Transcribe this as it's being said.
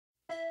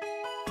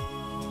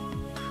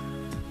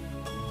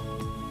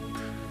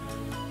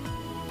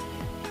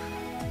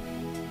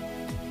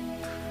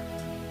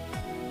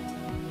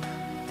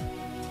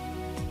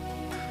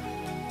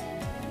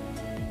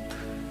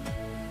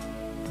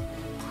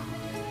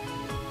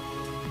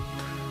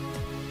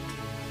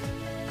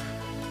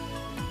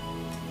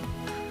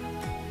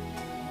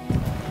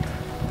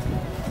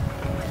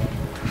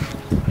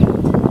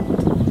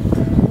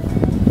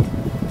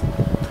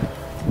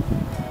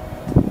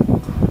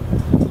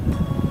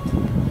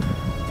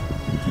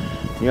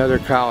The other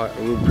cow,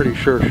 I'm pretty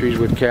sure she's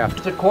with calf.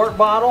 It's a quart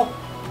bottle.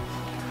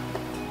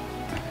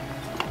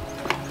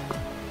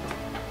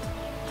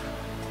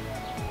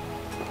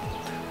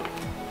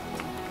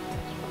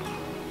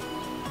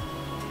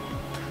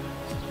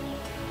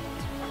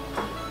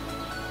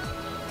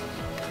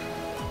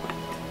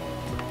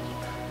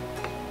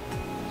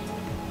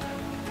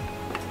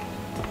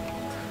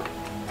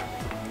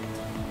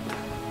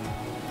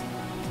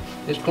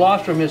 This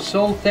colostrum is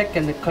so thick,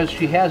 and because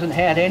she hasn't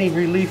had any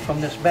relief from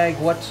this bag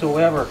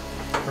whatsoever.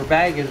 Her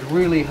bag is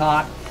really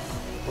hot.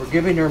 We're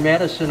giving her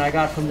medicine I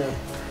got from the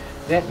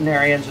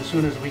veterinarians as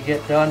soon as we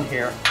get done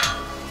here.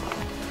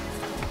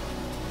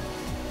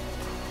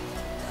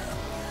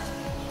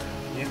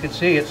 You can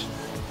see it's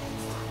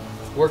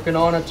working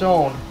on its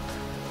own.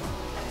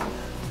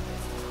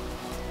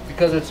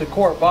 Because it's a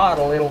quart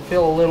bottle, it'll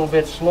fill a little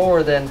bit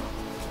slower than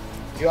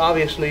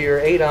obviously your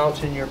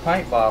 8-ounce in your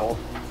pint bottle.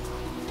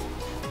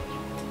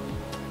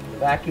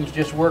 The vacuum's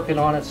just working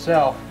on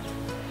itself.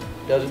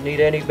 Doesn't need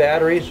any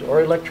batteries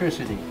or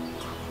electricity.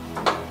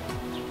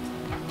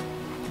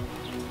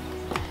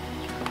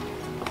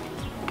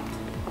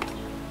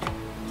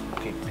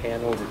 Okay,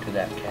 pan over to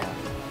that calf.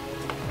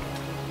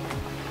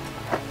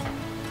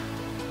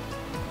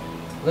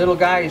 Little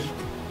guy's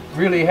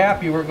really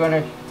happy. We're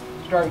going to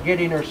start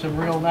getting her some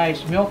real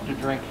nice milk to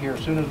drink here as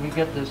soon as we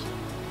get this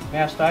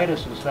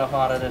mastitis and stuff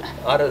out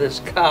of this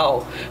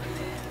cow.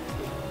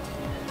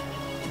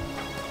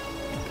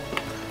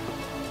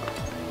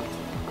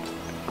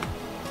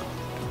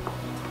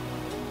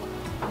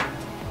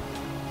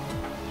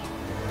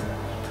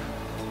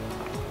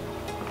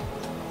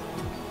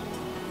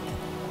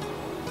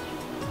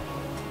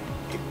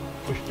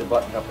 Push the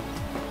button up.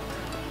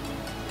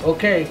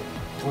 Okay,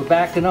 we're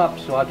backing up,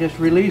 so I'll just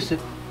release it.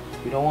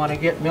 We don't want to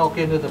get milk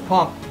into the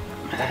pump,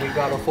 and we've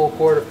got a full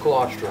quart of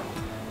colostrum.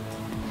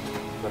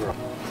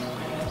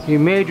 The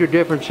major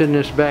difference in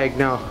this bag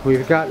now,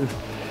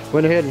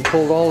 went ahead and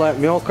pulled all that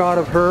milk out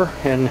of her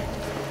and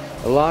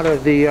a lot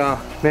of the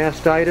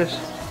mastitis,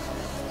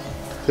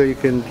 so you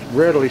can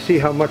readily see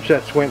how much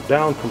that's went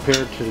down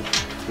compared to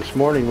this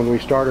morning when we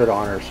started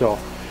on her. So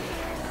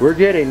we're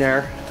getting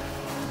there.